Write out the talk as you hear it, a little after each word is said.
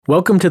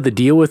Welcome to the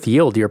Deal with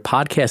Yield, your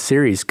podcast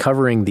series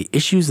covering the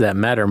issues that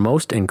matter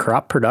most in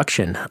crop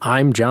production.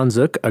 I'm John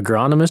Zook,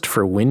 agronomist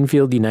for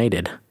Winfield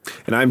United.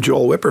 And I'm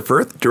Joel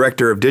Wipperfurth,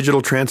 Director of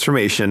Digital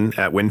Transformation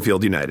at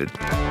Winfield United.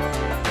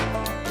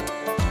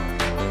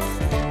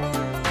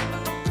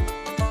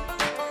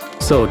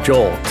 So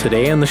Joel,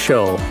 today on the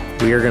show,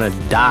 we are going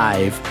to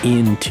dive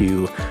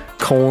into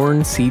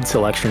corn seed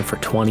selection for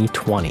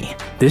 2020.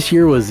 This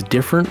year was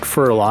different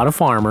for a lot of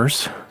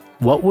farmers.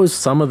 What was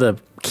some of the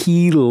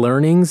key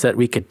learnings that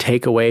we could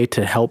take away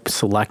to help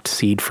select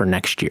seed for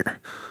next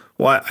year?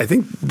 Well, I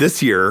think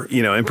this year,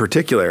 in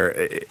particular,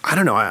 I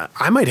don't know,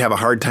 I might have a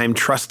hard time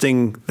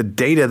trusting the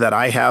data that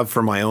I have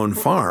for my own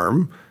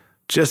farm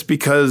just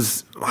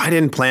because I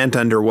didn't plant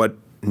under what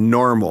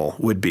normal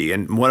would be.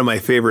 And one of my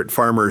favorite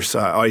farmers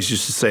always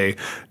used to say,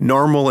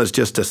 normal is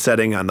just a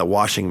setting on the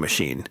washing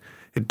machine.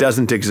 It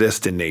doesn't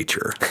exist in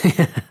nature.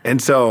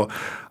 And so,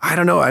 I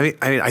don't know.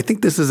 I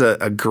think this is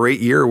a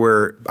great year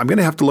where I'm going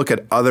to have to look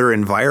at other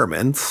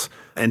environments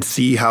and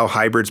see how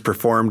hybrids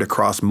performed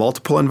across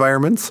multiple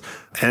environments.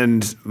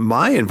 And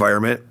my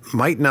environment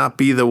might not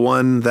be the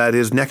one that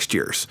is next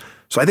year's.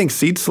 So I think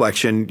seed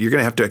selection, you're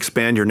going to have to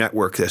expand your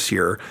network this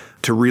year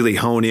to really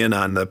hone in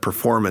on the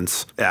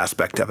performance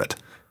aspect of it.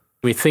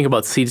 When we think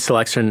about seed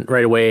selection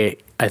right away,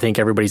 I think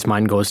everybody's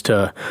mind goes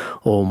to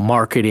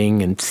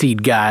marketing and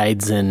seed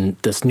guides and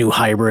this new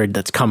hybrid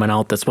that's coming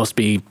out that's supposed to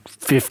be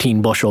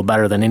 15 bushel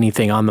better than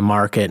anything on the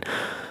market.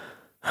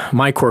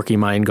 My quirky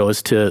mind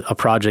goes to a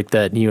project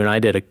that you and I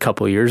did a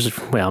couple of years,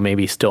 well,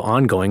 maybe still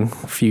ongoing,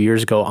 a few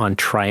years ago on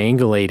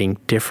triangulating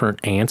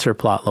different answer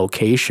plot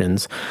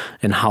locations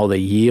and how the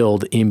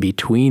yield in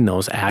between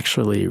those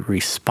actually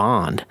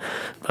respond.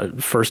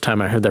 First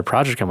time I heard that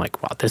project, I'm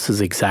like, wow, this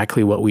is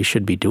exactly what we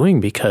should be doing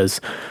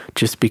because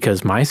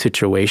my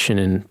situation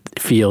in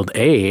field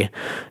A, it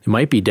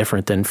might be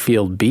different than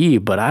field B,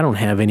 but I don't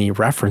have any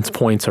reference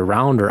points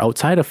around or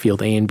outside of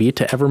field A and B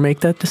to ever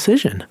make that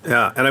decision.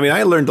 Yeah, and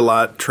I learned a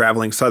lot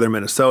traveling southern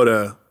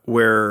Minnesota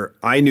where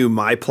I knew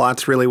my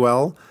plots really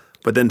well,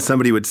 but then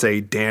somebody would say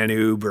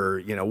Danube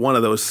or, one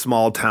of those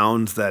small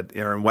towns that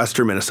are in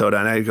western Minnesota,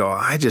 and I'd go,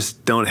 I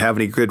just don't have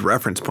any good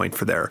reference point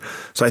for there.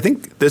 So I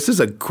think this is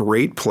a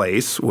great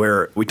place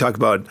where we talk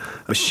about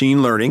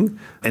machine learning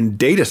and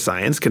data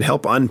science can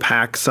help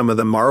unpack some of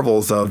the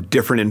marvels of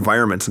different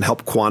environments and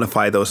help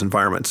quantify those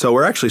environments. So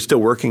we're actually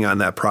still working on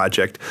that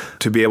project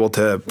to be able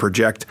to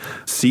project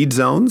seed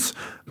zones,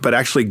 but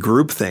actually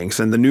group things.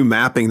 And the new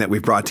mapping that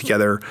we've brought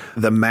together,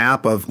 the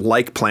map of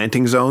like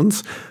planting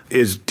zones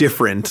is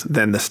different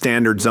than the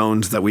standard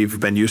zones that we've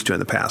been used to in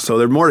the past. So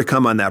there's more to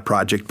come on that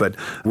project, but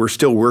we're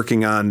still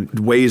working on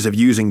ways of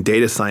using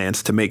data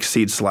science to make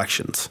seed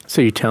selections.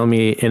 So you tell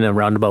me in a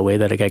roundabout way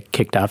that I got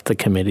kicked off the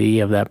committee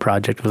of that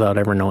project without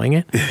ever knowing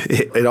it?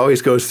 It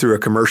always goes through a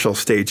commercial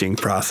staging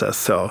process,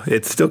 so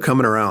it's still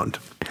coming around.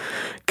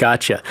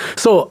 Gotcha.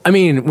 So,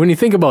 when you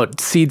think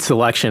about seed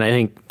selection, I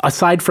think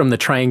aside from the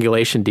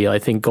triangulation deal, I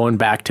think going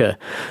back to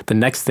the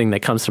next thing that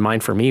comes to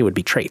mind for me would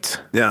be traits.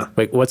 Yeah.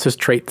 Like, what's this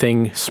trait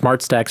thing?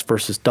 Smart Stacks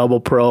versus Double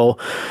Pro.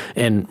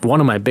 And one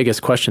of my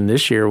biggest questions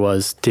this year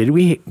was,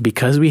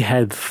 because we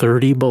had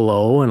 30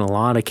 below in a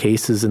lot of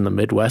cases in the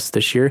Midwest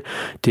this year,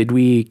 did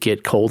we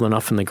get cold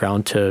enough in the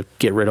ground to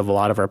get rid of a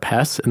lot of our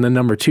pests? And then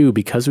number two,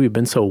 because we've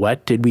been so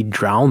wet, did we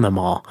drown them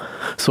all?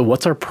 So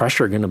what's our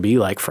pressure going to be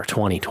like for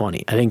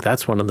 2020? I think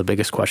that's one of the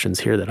biggest questions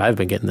here that I've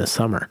been getting this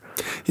summer.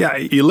 Yeah,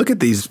 you look at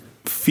these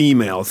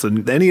females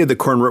and any of the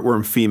corn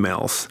rootworm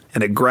females,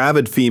 and a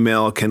gravid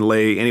female can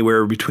lay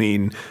anywhere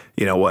between,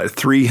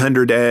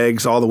 300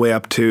 eggs all the way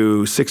up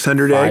to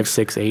 600 eggs. 5,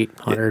 6,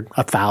 800,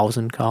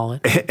 1,000, call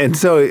it. And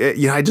so,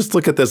 I just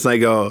look at this and I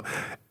go,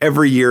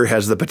 every year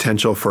has the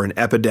potential for an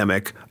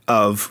epidemic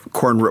of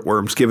corn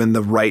rootworms given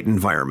the right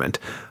environment.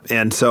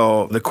 And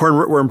so the corn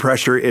rootworm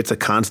pressure, it's a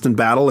constant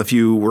battle. If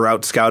you were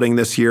out scouting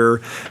this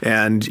year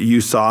and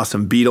you saw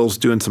some beetles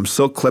doing some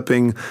silk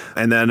clipping,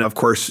 and then, of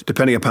course,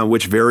 depending upon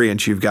which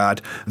variant you've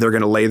got, they're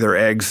going to lay their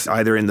eggs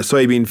either in the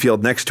soybean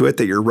field next to it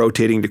that you're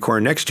rotating to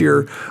corn next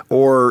year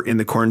or in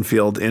the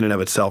cornfield in and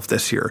of itself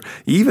this year.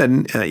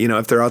 Even,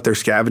 if they're out there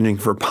scavenging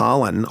for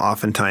pollen,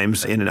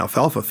 oftentimes in an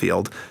alfalfa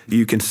field,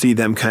 you can see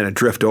them kind of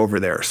drift over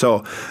there.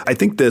 So I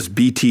think this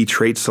BT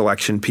trait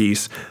selection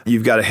piece,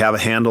 you've got to have a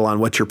handle on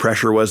what your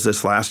pressure was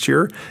this last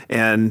year,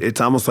 and it's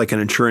almost like an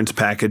insurance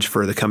package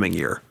for the coming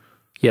year.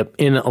 Yep.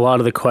 In a lot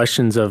of the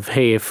questions of,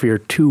 hey, if you're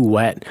too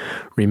wet,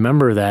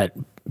 remember that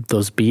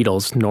those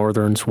beetles,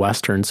 northerns,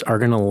 westerns, are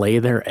going to lay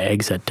their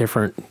eggs at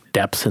different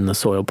depths in the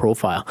soil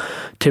profile.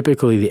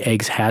 Typically, the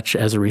eggs hatch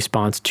as a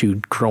response to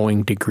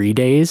growing degree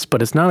days,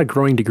 but it's not a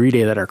growing degree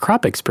day that our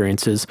crop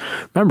experiences.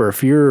 Remember,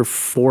 if you're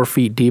 4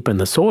 feet deep in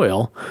the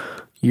soil,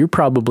 you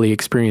probably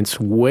experience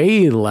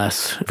way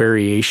less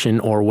variation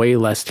or way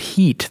less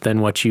heat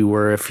than what you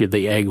were if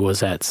the egg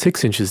was at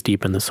 6 inches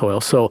deep in the soil.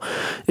 So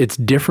it's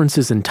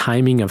differences in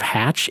timing of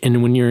hatch.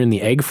 And when you're in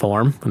the egg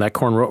form, when that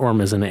corn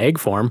rootworm is in the egg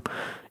form,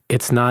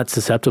 it's not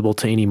susceptible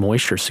to any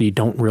moisture, so you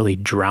don't really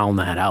drown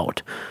that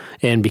out.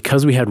 And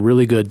because we had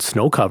really good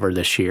snow cover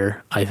this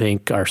year, I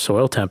think our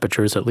soil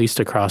temperatures, at least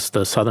across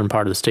the southern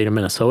part of the state of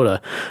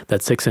Minnesota,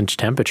 that 6-inch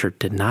temperature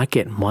did not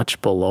get much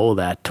below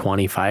that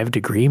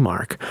 25-degree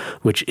mark,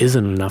 which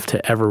isn't enough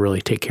to ever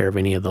really take care of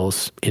any of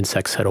those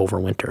insects that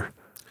overwinter.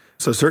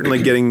 So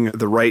certainly getting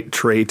the right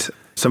trait.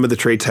 Some of the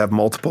traits have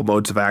multiple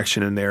modes of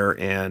action in there,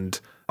 and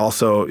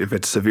also, if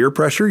it's severe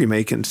pressure, you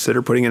may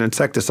consider putting an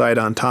insecticide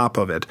on top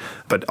of it.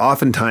 But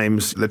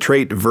oftentimes, the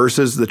trait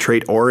versus the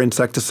trait or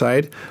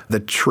insecticide, the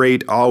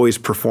trait always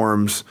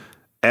performs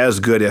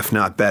as good, if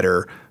not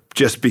better,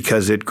 just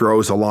because it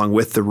grows along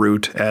with the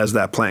root as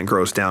that plant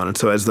grows down. And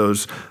so as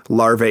those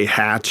larvae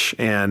hatch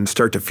and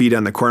start to feed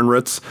on the corn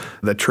roots,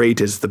 the trait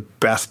is the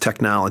best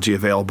technology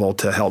available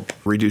to help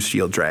reduce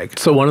yield drag.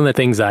 So one of the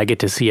things I get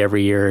to see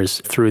every year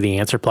is through the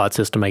answer plot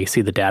system, I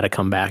see the data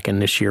come back.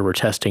 And this year we're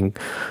testing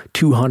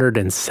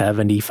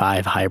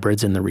 275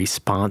 hybrids in the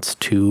response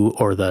to,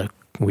 or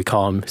we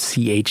call them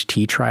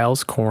CHT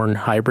trials, corn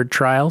hybrid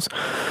trials.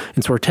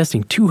 And so we're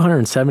testing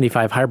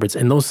 275 hybrids.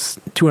 And those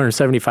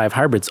 275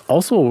 hybrids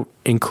also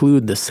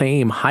include the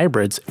same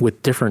hybrids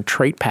with different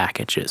trait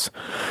packages.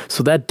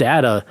 So that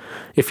data,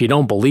 if you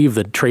don't believe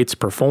the traits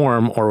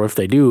perform, or if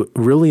they do,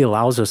 really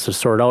allows us to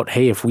sort out,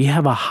 hey, if we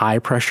have a high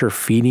pressure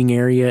feeding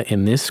area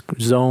in this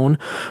zone,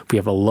 if we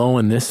have a low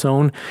in this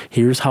zone,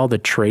 here's how the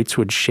traits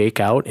would shake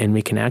out. And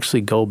we can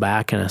actually go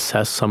back and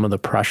assess some of the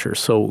pressure.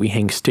 So we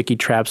hang sticky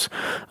traps.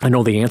 I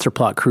know the answer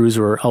plot crews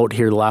were out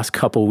here the last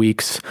couple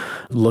weeks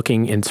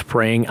looking and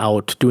spraying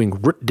out, doing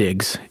root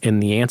digs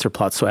in the answer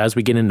plots. So as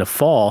we get into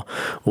fall,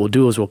 what we'll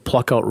do is we'll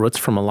pluck out roots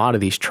from a lot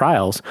of these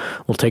trials.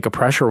 We'll take a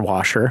pressure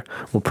washer,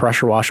 we'll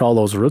pressure wash all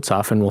those roots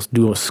off, and we'll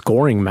do a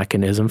scoring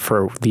mechanism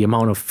for the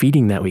amount of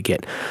feeding that we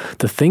get.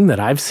 The thing that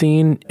I've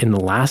seen in the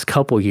last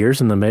couple years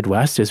in the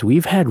Midwest is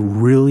we've had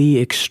really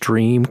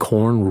extreme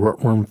corn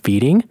rootworm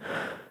feeding.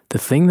 The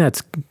thing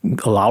that's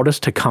allowed us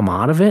to come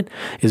out of it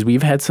is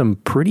we've had some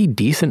pretty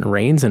decent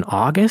rains in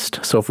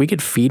August. So if we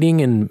get feeding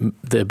in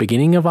the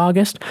beginning of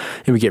August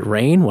and we get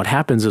rain, what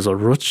happens is the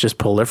roots just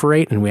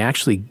proliferate and we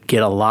actually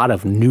get a lot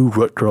of new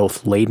root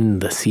growth late in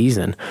the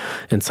season.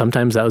 And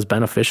sometimes that was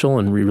beneficial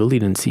and we really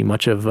didn't see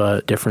much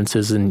of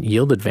differences in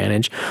yield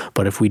advantage.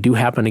 But if we do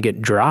happen to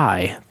get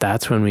dry,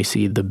 that's when we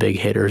see the big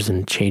hitters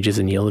and changes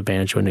in yield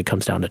advantage when it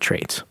comes down to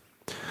traits.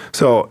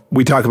 So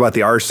we talk about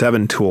the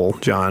R7 tool,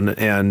 Jon,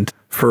 and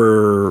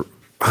for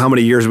how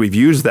many years we've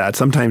used that,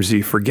 sometimes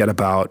you forget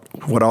about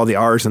what all the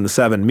R's and the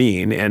 7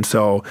 mean. And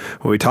so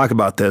when we talk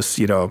about this,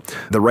 the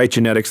right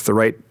genetics, the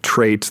right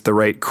traits, the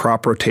right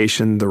crop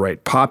rotation, the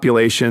right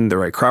population, the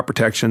right crop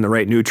protection, the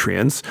right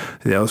nutrients,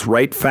 those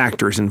right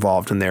factors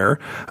involved in there.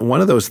 One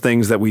of those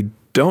things that we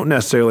don't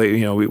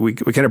necessarily, we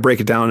kind of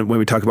break it down when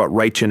we talk about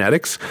right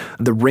genetics,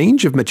 the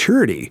range of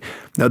maturity.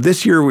 Now,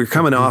 this year we're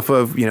coming off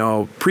of,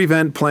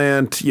 prevent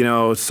plant.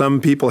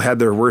 Some people had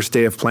their worst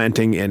day of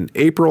planting in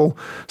April.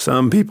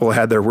 Some people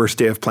had their worst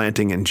day of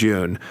planting in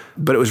June.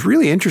 But it was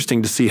really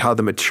interesting to see how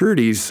the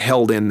maturities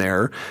held in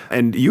there.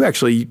 And you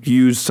actually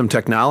used some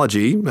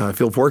technology, a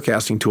field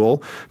forecasting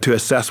tool, to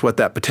assess what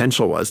that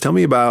potential was. Tell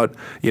me about,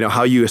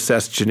 how you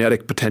assessed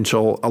genetic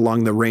potential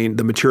along the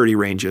maturity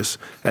ranges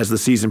as the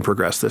season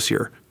progressed this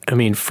year.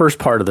 First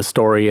part of the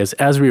story is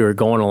as we were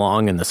going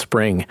along in the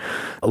spring,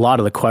 a lot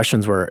of the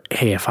questions were,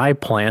 hey, if I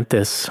plant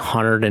this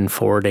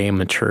 104-day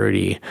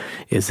maturity,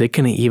 is it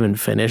going to even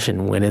finish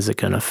and when is it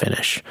going to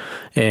finish?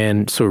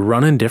 And so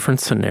running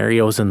different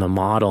scenarios in the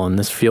model, and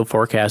this field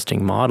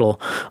forecasting model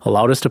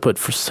allowed us to put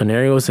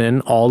scenarios in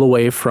all the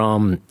way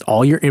from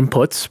all your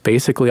inputs,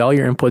 basically all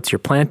your inputs, your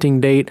planting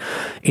date,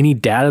 any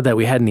data that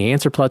we had in the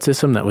answer plot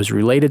system that was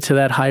related to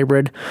that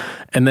hybrid,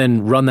 and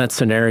then run that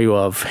scenario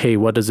of, hey,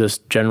 what does this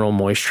general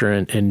moisture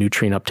and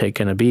nutrient uptake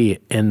going to be?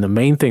 And the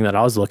main thing that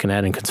I was looking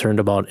at and concerned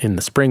about in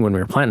the spring when we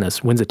were planting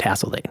this, when's the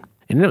tassel date?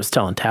 And it was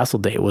telling tassel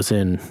date was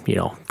in,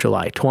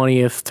 July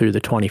 20th through the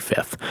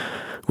 25th,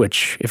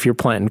 which if you're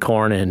planting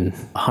corn in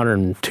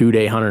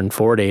 102-day,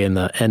 104-day in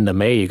the end of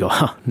May, you go,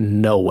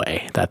 no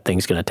way, that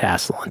thing's going to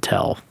tassel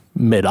until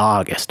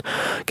mid-August.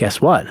 Guess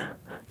what?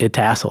 It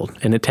tasseled,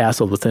 and it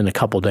tasseled within a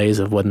couple of days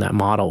of when that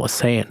model was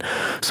saying.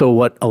 So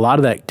what a lot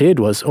of that did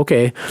was,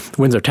 okay,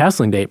 when's our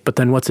tasseling date, but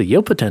then what's the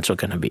yield potential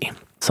going to be?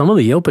 Some of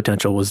the yield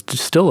potential was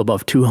still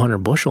above 200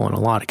 bushel in a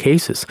lot of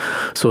cases.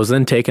 So it was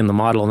then taking the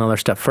model another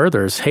step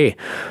further is, hey,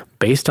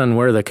 based on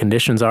where the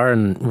conditions are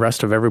and the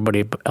rest of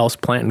everybody else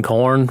planting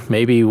corn,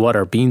 maybe what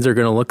our beans are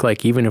going to look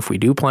like even if we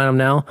do plant them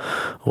now,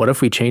 what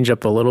if we change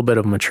up a little bit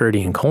of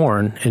maturity in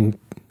corn and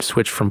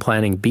switch from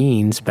planting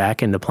beans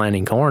back into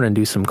planting corn and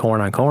do some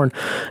corn on corn?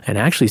 And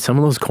actually some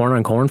of those corn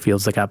on corn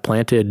fields that got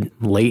planted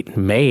late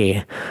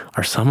May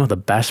are some of the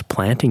best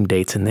planting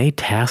dates, and they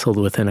tasseled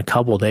within a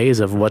couple of days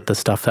of what the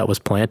stuff that was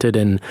planted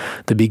in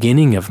the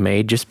beginning of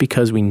May, just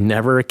because we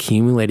never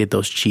accumulated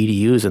those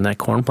GDUs and that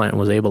corn plant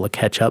was able to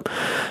catch up.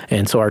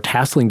 And so our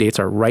tasseling dates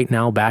are right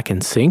now back in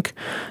sync.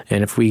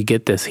 And if we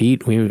get this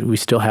heat, we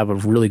still have a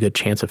really good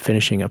chance of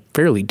finishing a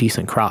fairly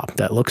decent crop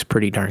that looks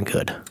pretty darn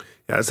good.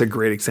 That's a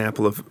great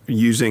example of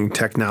using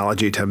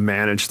technology to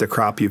manage the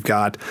crop you've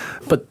got.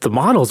 But the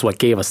model is what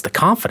gave us the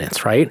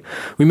confidence, right?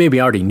 We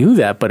maybe already knew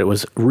that, but it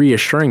was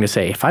reassuring to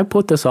say, if I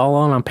put this all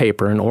on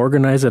paper and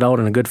organize it out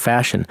in a good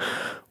fashion,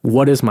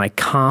 what is my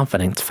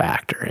confidence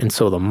factor? And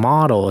so the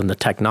model and the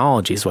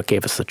technology is what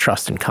gave us the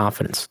trust and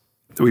confidence.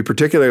 We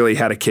particularly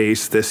had a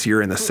case this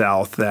year in the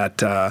South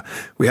that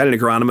we had an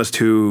agronomist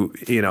who,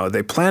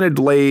 they planted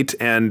late.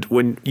 And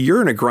when you're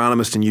an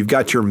agronomist and you've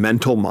got your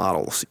mental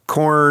models,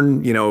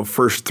 corn,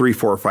 first 3,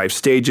 4, or 5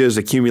 stages,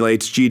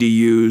 accumulates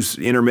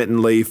GDUs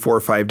intermittently 4 or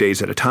 5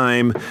 days at a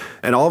time.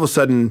 And all of a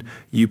sudden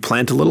you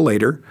plant a little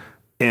later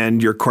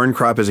and your corn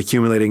crop is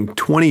accumulating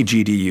 20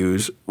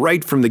 GDUs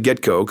right from the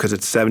get-go because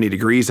it's 70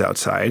 degrees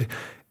outside.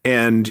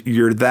 And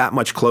you're that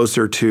much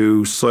closer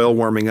to soil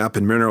warming up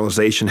and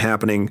mineralization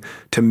happening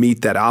to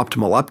meet that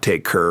optimal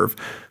uptake curve,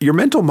 your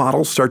mental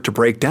models start to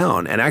break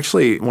down. And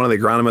actually, one of the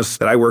agronomists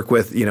that I work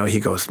with, he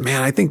goes,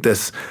 man, I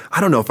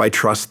don't know if I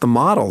trust the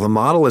model. The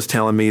model is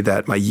telling me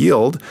that my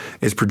yield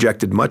is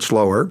projected much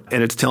lower,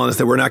 and it's telling us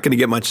that we're not going to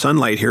get much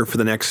sunlight here for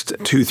the next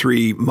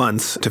 2-3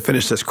 months to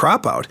finish this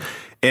crop out.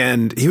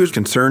 And he was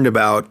concerned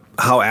about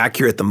how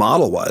accurate the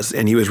model was.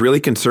 And he was really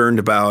concerned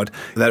about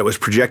that it was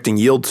projecting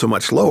yield so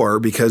much lower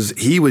because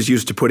he was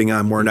used to putting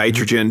on more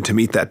nitrogen to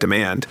meet that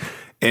demand.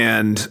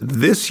 And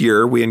this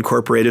year, we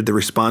incorporated the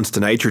response to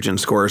nitrogen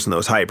scores in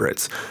those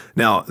hybrids.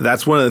 Now,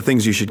 that's one of the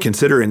things you should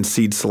consider in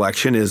seed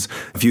selection is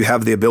if you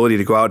have the ability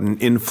to go out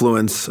and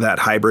influence that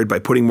hybrid by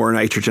putting more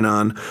nitrogen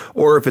on,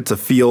 or if it's a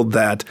field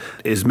that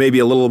is maybe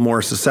a little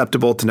more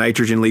susceptible to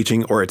nitrogen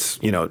leaching, or it's,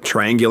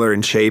 triangular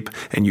in shape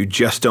and you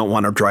just don't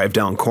want to drive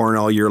down corn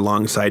all year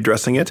long side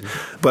dressing it.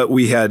 But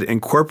we had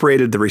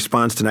incorporated the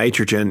response to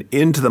nitrogen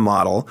into the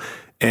model.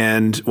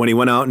 And when he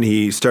went out and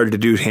he started to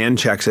do hand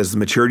checks as the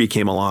maturity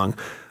came along,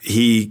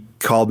 he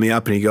called me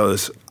up and he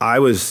goes, I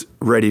was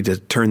ready to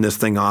turn this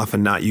thing off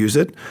and not use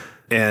it.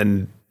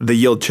 And the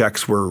yield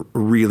checks were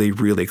really,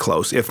 really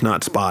close, if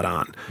not spot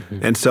on. Mm-hmm.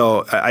 And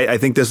so I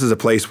think this is a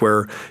place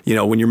where,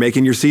 when you're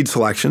making your seed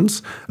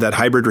selections, that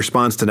hybrid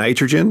response to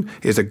nitrogen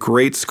is a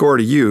great score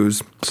to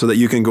use so that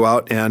you can go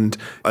out and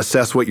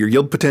assess what your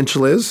yield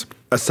potential is,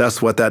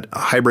 assess what that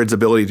hybrid's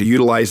ability to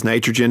utilize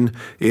nitrogen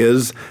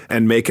is,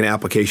 and make an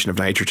application of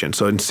nitrogen.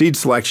 So in seed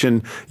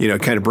selection,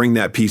 kind of bring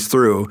that piece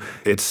through.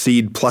 It's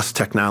seed plus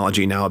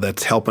technology now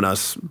that's helping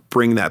us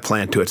bring that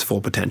plant to its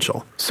full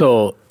potential.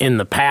 So in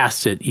the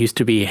past, it used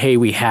to be, hey,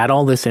 we had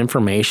all this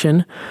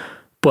information,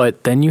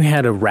 but then you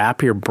had to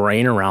wrap your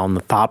brain around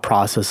the thought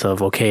process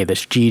of, okay,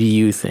 this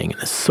GDU thing,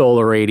 and the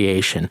solar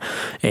radiation,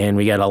 and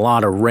we got a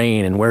lot of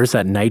rain, and where's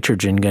that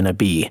nitrogen going to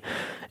be?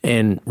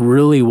 And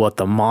really what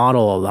the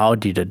model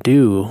allowed you to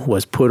do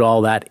was put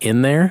all that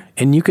in there,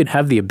 and you could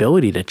have the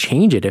ability to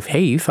change it. If,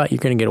 hey, you thought you're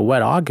going to get a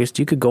wet August,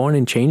 you could go in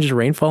and change the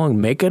rainfall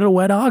and make it a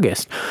wet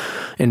August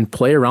and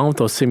play around with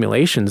those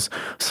simulations.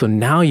 So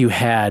now you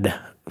had,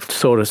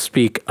 so to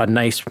speak, a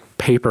nice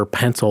paper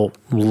pencil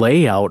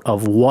layout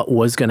of what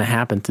was going to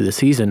happen through the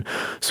season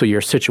so your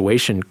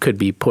situation could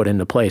be put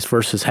into place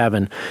versus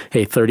having,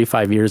 hey,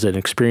 35 years of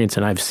experience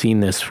and I've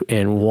seen this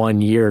in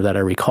 1 year that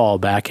I recall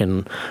back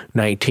in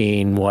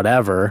 19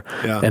 whatever.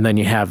 Yeah. And then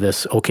you have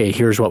this, okay,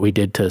 here's what we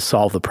did to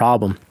solve the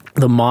problem.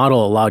 The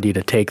model allowed you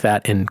to take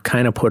that and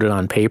kind of put it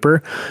on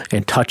paper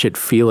and touch it,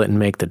 feel it, and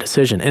make the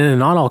decision. And in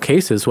not all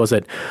cases was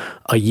it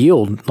a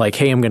yield, like,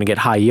 hey, I'm going to get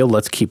high yield,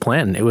 let's keep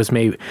planting. It was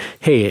maybe,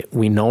 hey,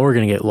 we know we're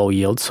going to get low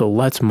yield, so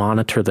let's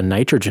monitor the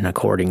nitrogen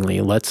accordingly.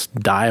 Let's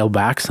dial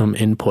back some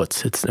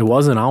inputs. It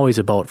wasn't always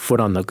about foot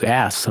on the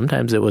gas.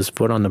 Sometimes it was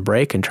foot on the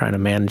brake and trying to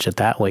manage it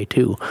that way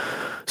too.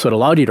 So it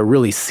allowed you to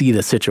really see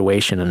the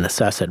situation and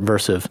assess it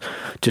versus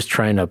just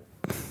trying to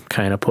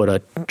kind of put a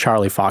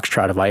Charlie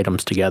Foxtrot of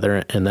items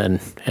together and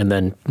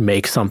then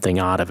make something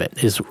out of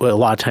it is a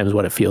lot of times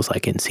what it feels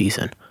like in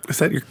season. Is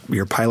that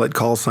your pilot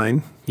call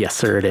sign? Yes,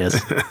 sir, it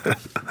is.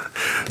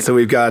 So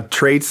we've got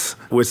traits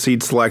with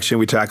seed selection.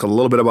 We talked a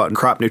little bit about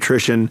crop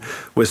nutrition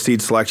with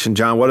seed selection.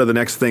 John, what are the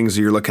next things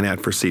you're looking at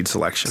for seed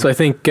selection? So I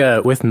think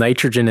with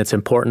nitrogen, it's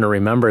important to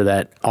remember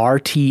that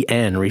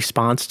RTN,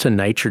 response to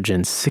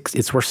nitrogen,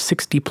 it's worth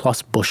 60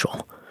 plus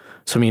bushel.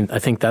 So, I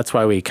think that's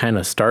why we kind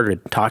of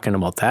started talking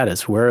about that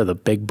is where are the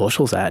big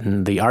bushels at?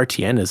 And the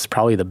RTN is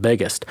probably the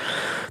biggest.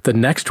 The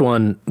next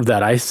one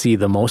that I see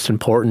the most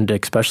important,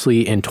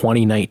 especially in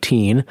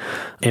 2019,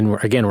 and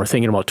we're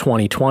thinking about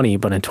 2020,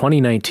 but in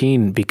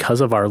 2019,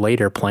 because of our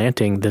later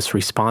planting, this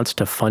response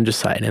to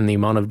fungicide and the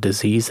amount of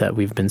disease that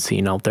we've been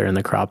seeing out there in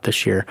the crop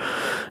this year.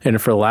 And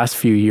for the last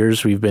few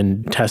years, we've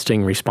been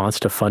testing response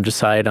to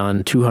fungicide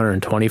on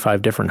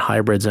 225 different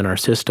hybrids in our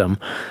system.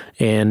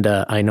 And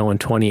I know in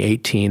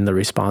 2018, the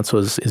response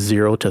was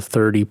 0 to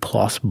 30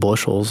 plus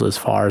bushels as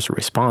far as a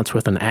response,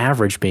 with an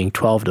average being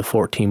 12 to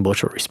 14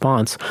 bushel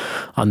response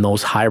on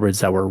those hybrids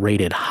that were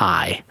rated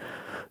high.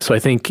 So I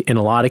think in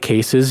a lot of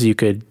cases, you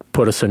could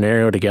put a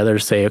scenario together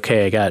to say,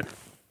 okay, I got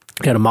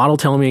I got a model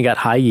telling me I got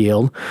high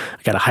yield.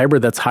 I got a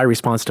hybrid that's high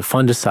response to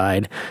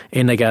fungicide,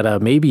 and I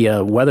got maybe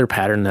a weather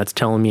pattern that's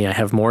telling me I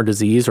have more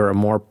disease or am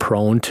more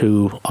prone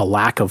to a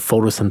lack of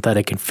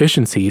photosynthetic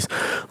efficiencies.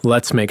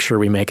 Let's make sure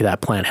we make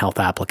that plant health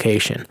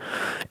application.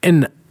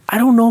 And I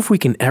don't know if we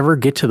can ever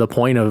get to the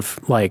point of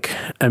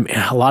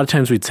a lot of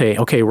times we'd say,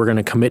 okay, we're going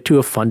to commit to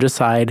a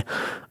fungicide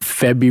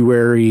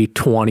February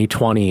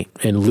 2020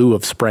 in lieu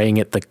of spraying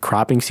it the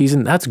cropping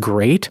season. That's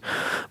great.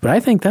 But I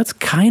think that's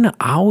kind of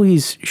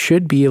always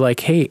should be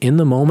like, hey, in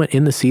the moment,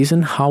 in the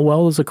season, how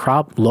well does a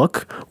crop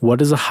look? What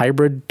does a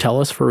hybrid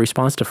tell us for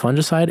response to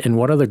fungicide? And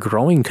what are the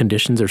growing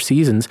conditions or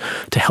seasons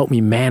to help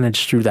me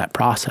manage through that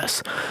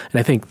process?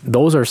 And I think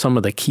those are some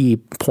of the key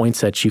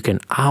points that you can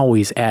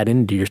always add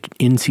into your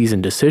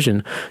in-season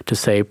decision to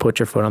say, put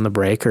your foot on the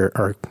brake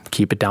or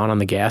keep it down on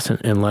the gas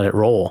and let it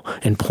roll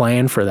and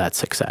plan for that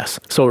success.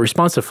 So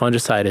responsive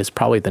fungicide is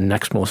probably the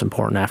next most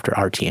important after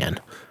RTN.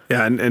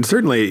 Yeah, and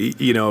certainly,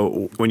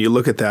 when you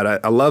look at that,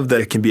 I love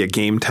that it can be a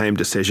game time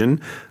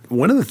decision.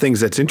 One of the things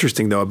that's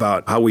interesting, though,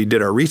 about how we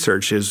did our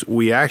research is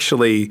we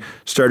actually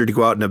started to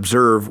go out and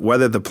observe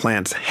whether the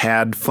plants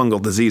had fungal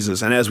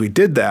diseases. And as we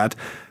did that,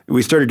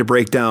 we started to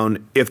break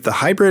down if the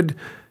hybrid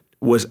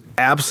was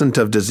absent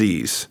of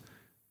disease,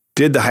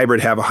 did the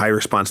hybrid have a high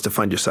response to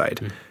fungicide?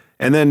 Mm-hmm.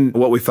 And then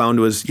what we found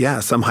was,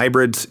 some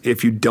hybrids,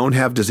 if you don't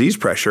have disease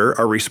pressure,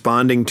 are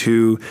responding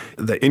to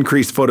the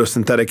increased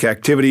photosynthetic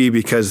activity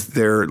because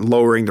they're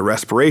lowering the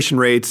respiration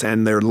rates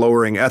and they're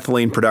lowering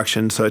ethylene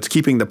production. So it's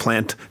keeping the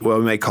plant, what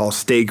we might call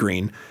stay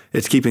green.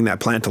 It's keeping that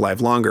plant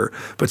alive longer.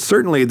 But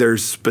certainly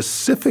there's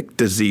specific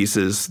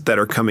diseases that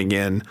are coming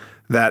in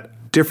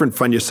that different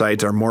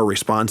fungicides are more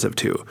responsive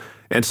to.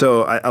 And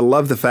so I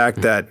love the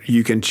fact that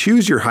you can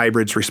choose your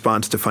hybrid's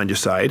response to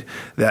fungicide,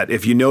 that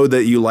if you know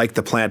that you like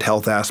the plant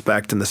health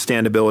aspect and the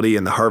standability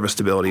and the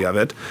harvestability of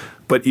it,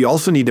 but you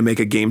also need to make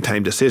a game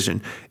time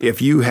decision.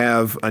 If you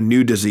have a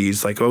new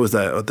disease, like what was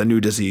the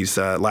new disease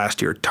last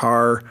year?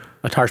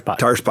 A tar spot.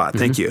 Tar spot,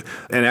 thank you.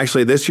 And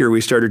actually this year we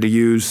started to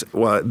use,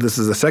 this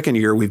is the second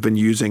year we've been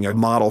using a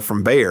model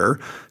from Bayer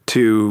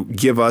to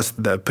give us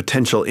the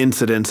potential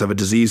incidence of a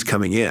disease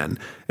coming in.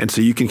 And so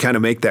you can kind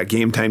of make that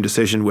game time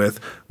decision with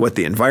what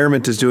the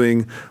environment is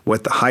doing,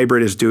 what the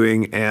hybrid is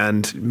doing,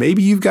 and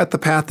maybe you've got the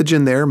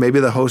pathogen there, maybe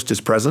the host is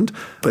present,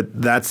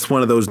 but that's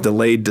one of those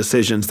delayed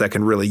decisions that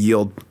can really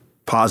yield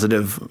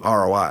positive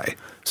ROI.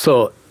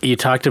 So you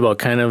talked about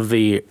kind of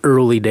the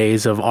early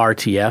days of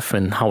RTF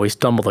and how we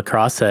stumbled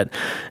across that.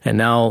 And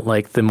now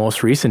like the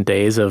most recent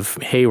days of,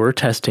 hey, we're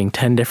testing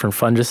 10 different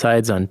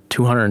fungicides on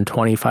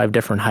 225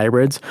 different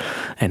hybrids.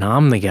 And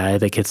I'm the guy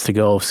that gets to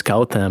go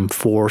scout them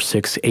 4,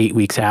 6, 8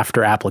 weeks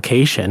after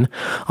application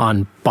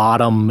on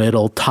bottom,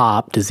 middle,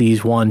 top,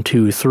 disease 1,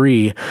 2,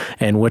 3,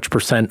 and which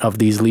percent of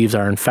these leaves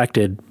are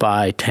infected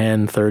by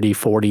 10, 30,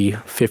 40,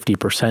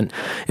 50%.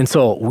 And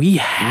so we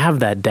have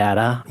that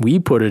data. We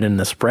put it in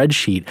the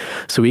spreadsheet.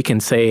 So we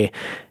can say,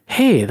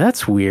 hey,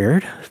 that's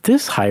weird.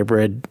 This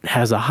hybrid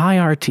has a high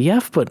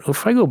RTF, but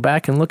if I go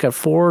back and look at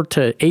 4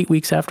 to 8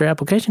 weeks after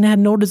application, it had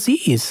no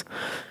disease.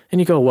 And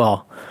you go,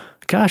 well,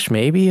 gosh,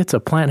 maybe it's a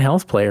plant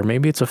health play or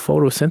maybe it's a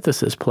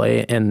photosynthesis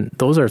play. And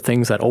those are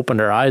things that opened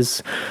our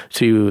eyes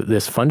to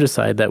this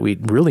fungicide that we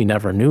really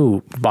never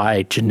knew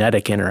by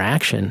genetic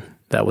interaction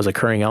that was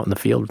occurring out in the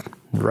field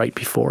right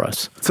before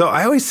us. So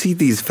I always see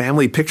these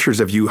family pictures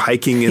of you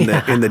hiking in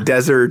the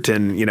desert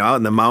and out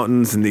in the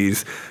mountains, and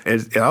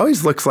it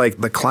always looks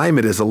like the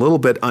climate is a little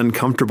bit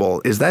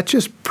uncomfortable. Is that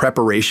just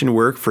preparation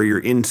work for your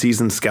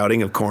in-season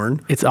scouting of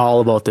corn? It's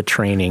all about the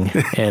training,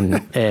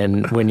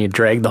 and when you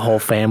drag the whole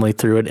family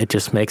through it, it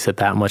just makes it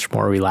that much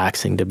more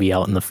relaxing to be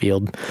out in the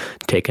field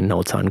taking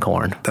notes on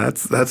corn.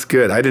 That's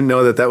good. I didn't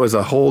know that was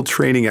a whole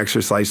training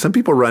exercise. Some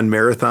people run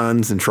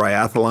marathons and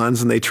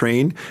triathlons and they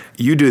train.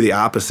 You do the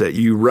opposite.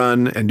 You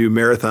run and do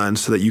marathons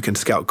so that you can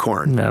scout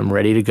corn. I'm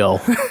ready to go.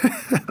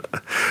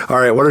 All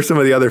right. What are some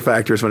of the other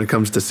factors when it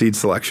comes to seed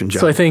selection,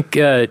 Jon? So I think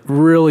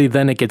really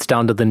then it gets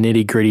down to the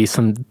nitty gritty,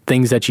 some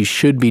things that you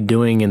should be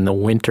doing in the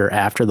winter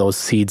after those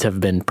seeds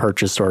have been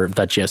purchased or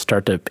that you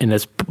start to, in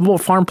this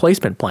farm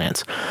placement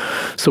plans.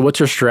 So what's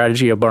your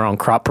strategy around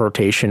crop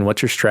rotation?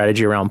 What's your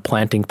strategy around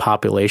planting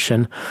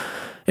population?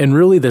 And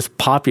really this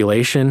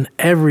population,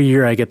 every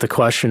year I get the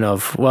question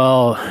of,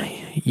 well,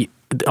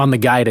 on the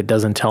guide, it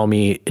doesn't tell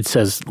me, it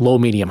says low,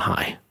 medium,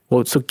 high.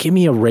 Well, so give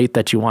me a rate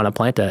that you want to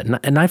plant at.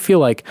 And I feel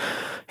like,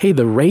 hey,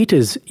 the rate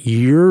is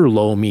your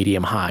low,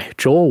 medium, high.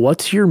 Joel,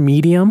 what's your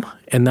medium?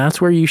 And that's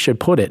where you should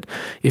put it.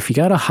 If you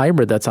got a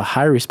hybrid that's a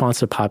high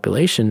responsive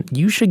population,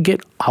 you should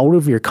get out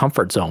of your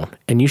comfort zone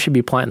and you should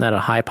be planting that at a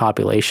high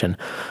population.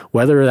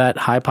 Whether that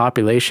high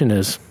population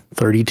is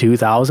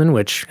 32,000,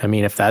 which, I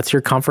mean, if that's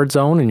your comfort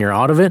zone and you're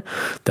out of it,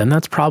 then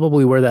that's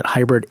probably where that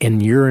hybrid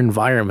in your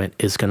environment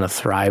is going to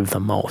thrive the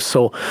most.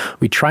 So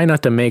we try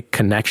not to make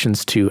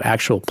connections to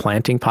actual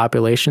planting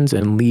populations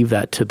and leave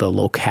that to the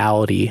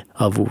locality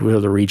of where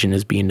the region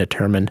is being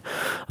determined.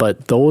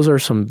 But those are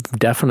some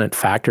definite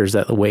factors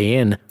that weigh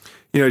in.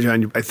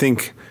 Jon, I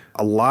think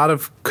a lot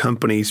of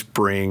companies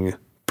bring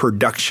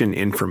production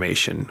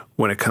information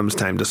when it comes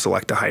time to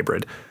select a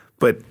hybrid.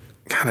 But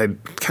kind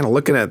of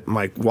looking at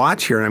my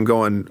watch here, and I'm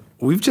going,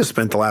 we've just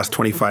spent the last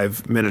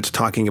 25 minutes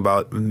talking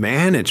about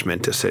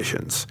management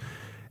decisions.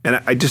 And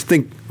I just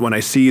think when I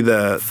see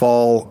the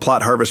fall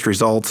plot harvest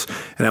results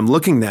and I'm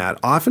looking at,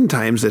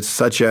 oftentimes it's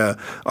such a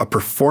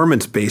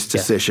performance-based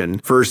decision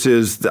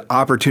versus the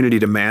opportunity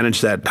to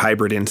manage that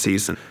hybrid in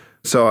season.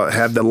 So I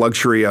had the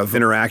luxury of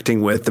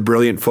interacting with the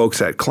brilliant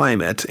folks at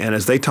Climate, and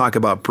as they talk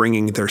about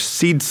bringing their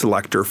seed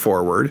selector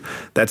forward,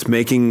 that's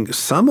making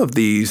some of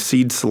these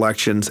seed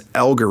selections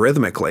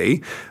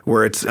algorithmically,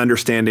 where it's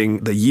understanding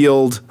the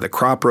yield, the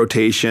crop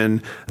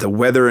rotation, the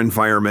weather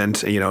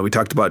environment. We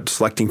talked about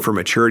selecting for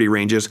maturity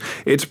ranges.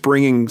 It's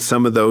bringing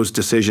some of those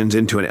decisions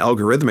into an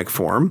algorithmic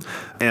form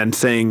and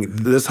saying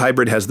this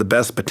hybrid has the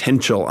best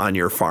potential on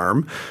your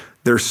farm.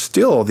 There's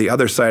still the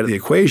other side of the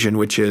equation,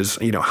 which is,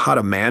 how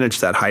to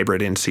manage that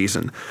hybrid in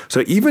season.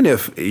 So even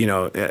if,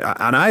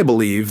 and I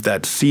believe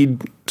that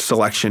seed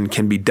selection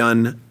can be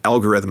done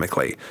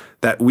algorithmically,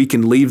 that we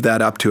can leave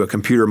that up to a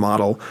computer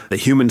model, the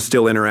humans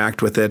still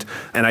interact with it.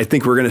 And I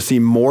think we're going to see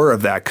more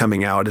of that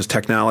coming out as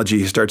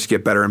technology starts to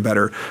get better and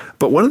better.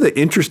 But one of the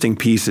interesting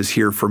pieces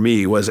here for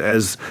me was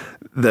as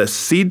the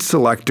seed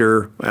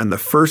selector and the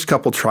first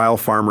couple trial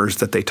farmers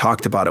that they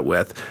talked about it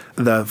with,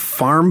 the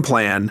farm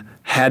plan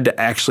had to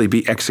actually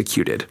be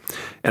executed.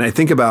 And I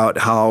think about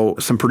how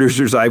some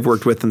producers I've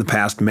worked with in the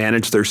past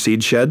manage their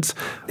seed sheds,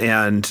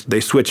 and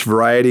they switch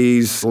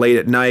varieties late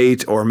at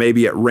night, or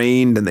maybe it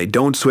rained and they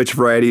don't switch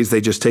varieties.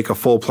 They just take a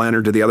full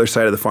planter to the other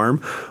side of the farm.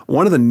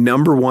 One of the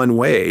number one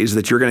ways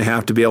that you're going to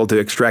have to be able to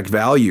extract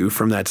value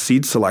from that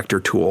seed selector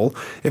tool,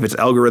 if it's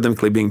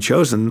algorithmically being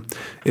chosen,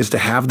 is to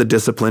have the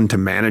discipline to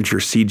manage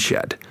your seed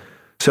shed.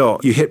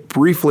 So you hit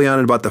briefly on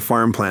it about the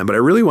farm plan, but I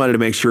really wanted to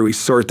make sure we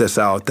sort this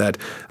out, that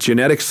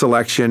genetic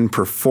selection,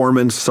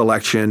 performance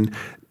selection,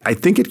 I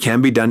think it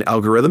can be done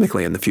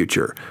algorithmically in the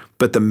future.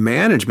 But the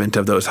management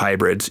of those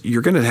hybrids,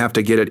 you're going to have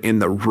to get it in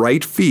the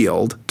right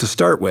field to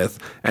start with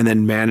and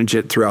then manage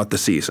it throughout the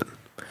season.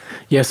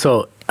 Yeah,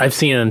 so I've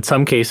seen in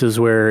some cases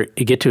where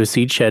you get to a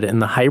seed shed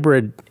and the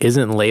hybrid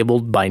isn't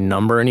labeled by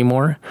number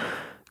anymore.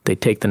 They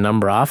take the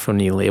number off and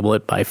you label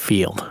it by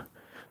field.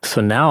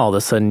 So now all of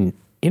a sudden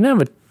you don't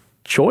have a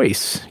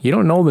choice. You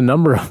don't know the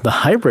number of the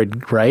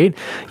hybrid, right?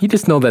 You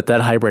just know that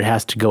hybrid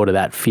has to go to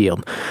that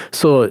field.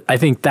 So I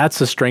think that's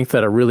the strength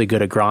that a really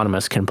good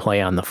agronomist can play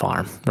on the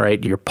farm,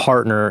 right? Your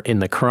partner in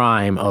the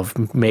crime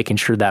of making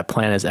sure that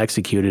plan is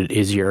executed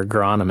is your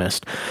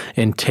agronomist,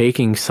 and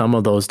taking some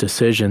of those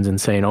decisions and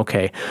saying,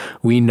 okay,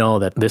 we know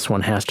that this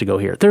one has to go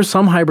here. There's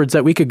some hybrids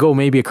that we could go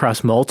maybe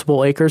across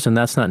multiple acres and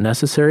that's not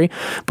necessary,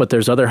 but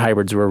there's other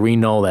hybrids where we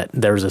know that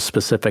there's a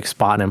specific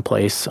spot in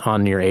place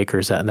on your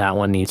acres that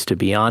one needs to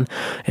be on.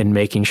 And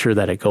making sure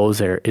that it goes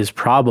there is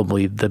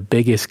probably the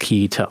biggest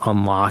key to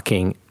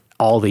unlocking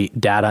all the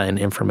data and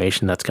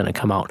information that's going to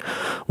come out.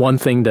 One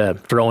thing to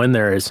throw in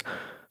there is,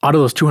 out of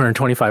those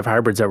 225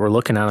 hybrids that we're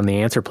looking at on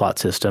the answer plot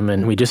system,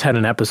 and we just had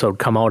an episode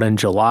come out in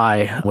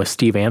July with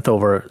Steve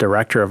Anthover,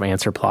 director of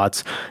answer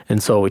plots,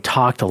 and so we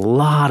talked a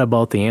lot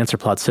about the answer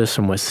plot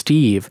system with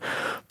Steve,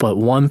 but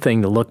one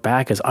thing to look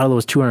back is out of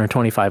those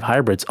 225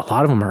 hybrids, a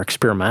lot of them are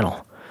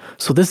experimental.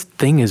 So this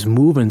thing is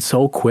moving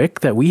so quick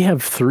that we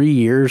have 3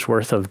 years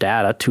worth of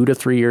data, 2 to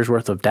 3 years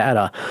worth of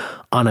data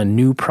on a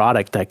new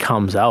product that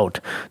comes out,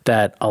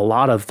 that a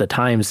lot of the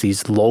times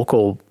these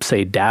local,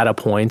 say, data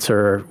points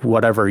or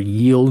whatever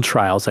yield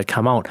trials that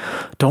come out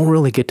don't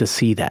really get to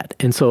see that.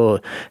 And so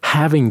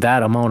having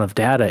that amount of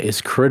data is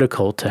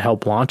critical to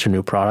help launch a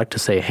new product, to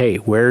say, hey,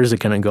 where is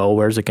it going to go?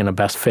 Where is it going to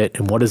best fit?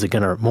 And what is it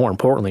going to, more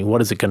importantly, what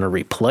is it going to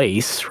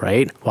replace,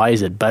 right? Why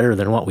is it better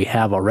than what we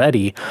have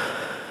already?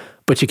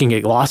 But you can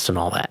get lost in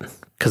all that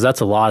because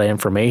that's a lot of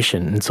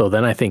information. And so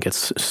then I think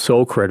it's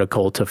so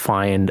critical to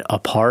find a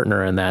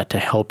partner in that to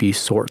help you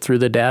sort through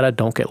the data.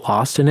 Don't get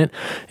lost in it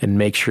and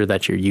make sure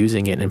that you're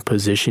using it and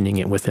positioning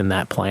it within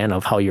that plan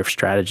of how your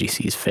strategy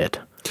sees fit.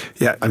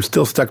 Yeah, I'm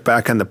still stuck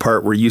back on the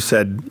part where you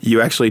said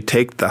you actually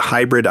take the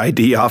hybrid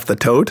ID off the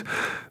tote.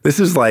 This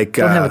is like...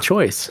 Don't have a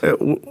choice.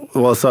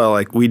 So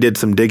like we did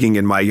some digging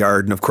in my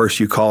yard, and of course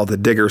you call the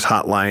diggers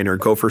hotline or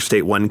Gopher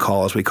State 1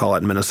 call, as we call it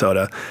in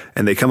Minnesota,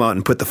 and they come out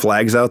and put the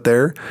flags out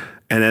there.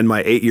 And then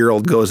my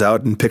 8-year-old goes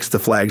out and picks the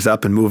flags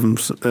up and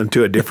moves them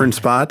to a different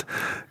spot.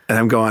 And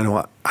I'm going,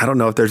 well, I don't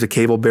know if there's a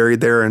cable buried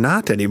there or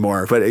not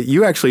anymore. But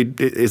you actually,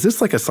 is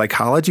this like a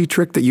psychology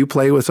trick that you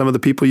play with some of the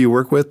people you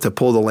work with to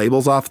pull the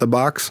labels off the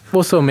box?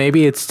 Well, so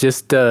maybe it's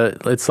just,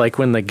 it's like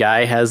when the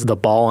guy has the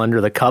ball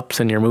under the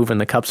cups and you're moving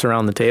the cups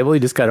around the table. You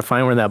just got to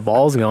find where that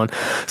ball's going.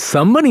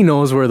 Somebody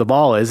knows where the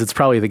ball is. It's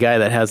probably the guy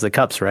that has the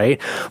cups,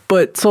 right?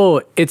 But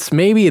so it's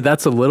maybe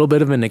that's a little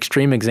bit of an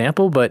extreme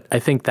example, but I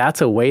think that's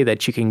a way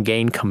that you can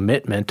gain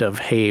commitment of,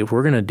 hey,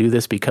 we're going to do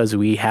this because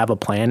we have a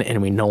plan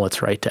and we know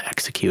what's right to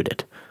execute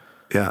it.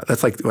 Yeah,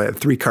 that's like what,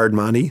 3-card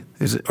Monte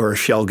or a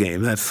shell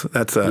game. That's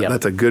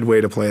a good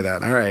way to play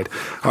that.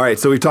 All right.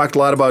 So we've talked a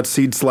lot about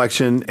seed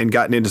selection and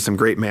gotten into some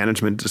great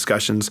management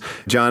discussions.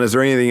 Jon, is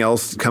there anything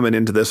else coming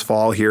into this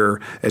fall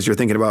here as you're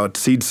thinking about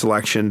seed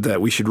selection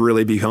that we should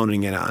really be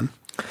honing in on?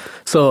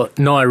 So,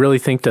 no, I really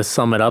think to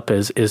sum it up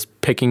is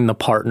picking the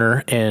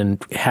partner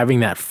and having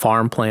that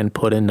farm plan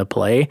put into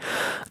play.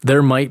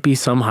 There might be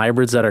some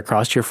hybrids that are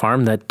across your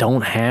farm that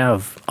don't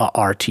have a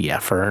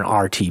RTF or an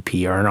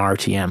RTP or an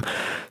RTM.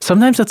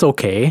 Sometimes that's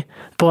okay,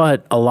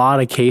 but a lot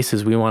of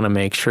cases we want to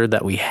make sure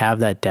that we have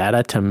that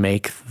data to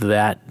make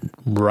that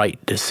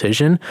right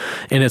decision.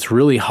 And it's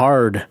really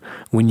hard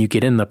when you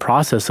get in the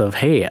process of,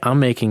 hey, I'm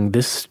making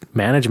this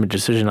management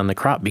decision on the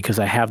crop because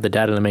I have the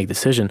data to make the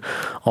decision.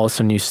 All of a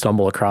sudden you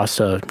stumble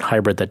across a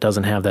hybrid that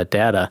doesn't have that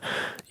data.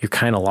 You're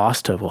kind of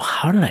lost to, well,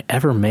 how did I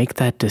ever make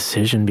that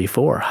decision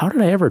before? How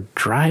did I ever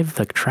drive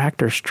the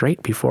tractor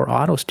straight before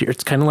auto steer?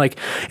 It's kind of like,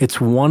 it's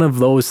one of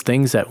those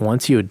things that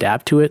once you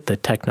adapt to it, the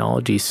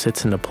technology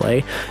sits into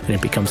play and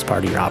it becomes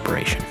part of your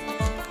operation.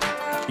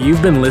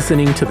 You've been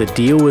listening to the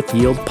Deal with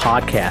Yield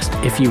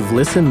podcast. If you've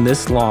listened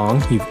this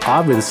long, you've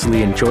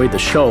obviously enjoyed the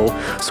show,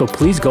 so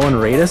please go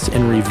and rate us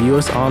and review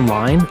us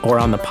online or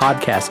on the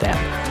podcast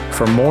app.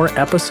 For more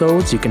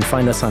episodes, you can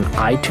find us on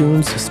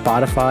iTunes,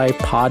 Spotify,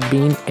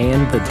 Podbean,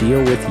 and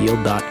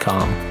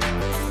thedealwithyield.com.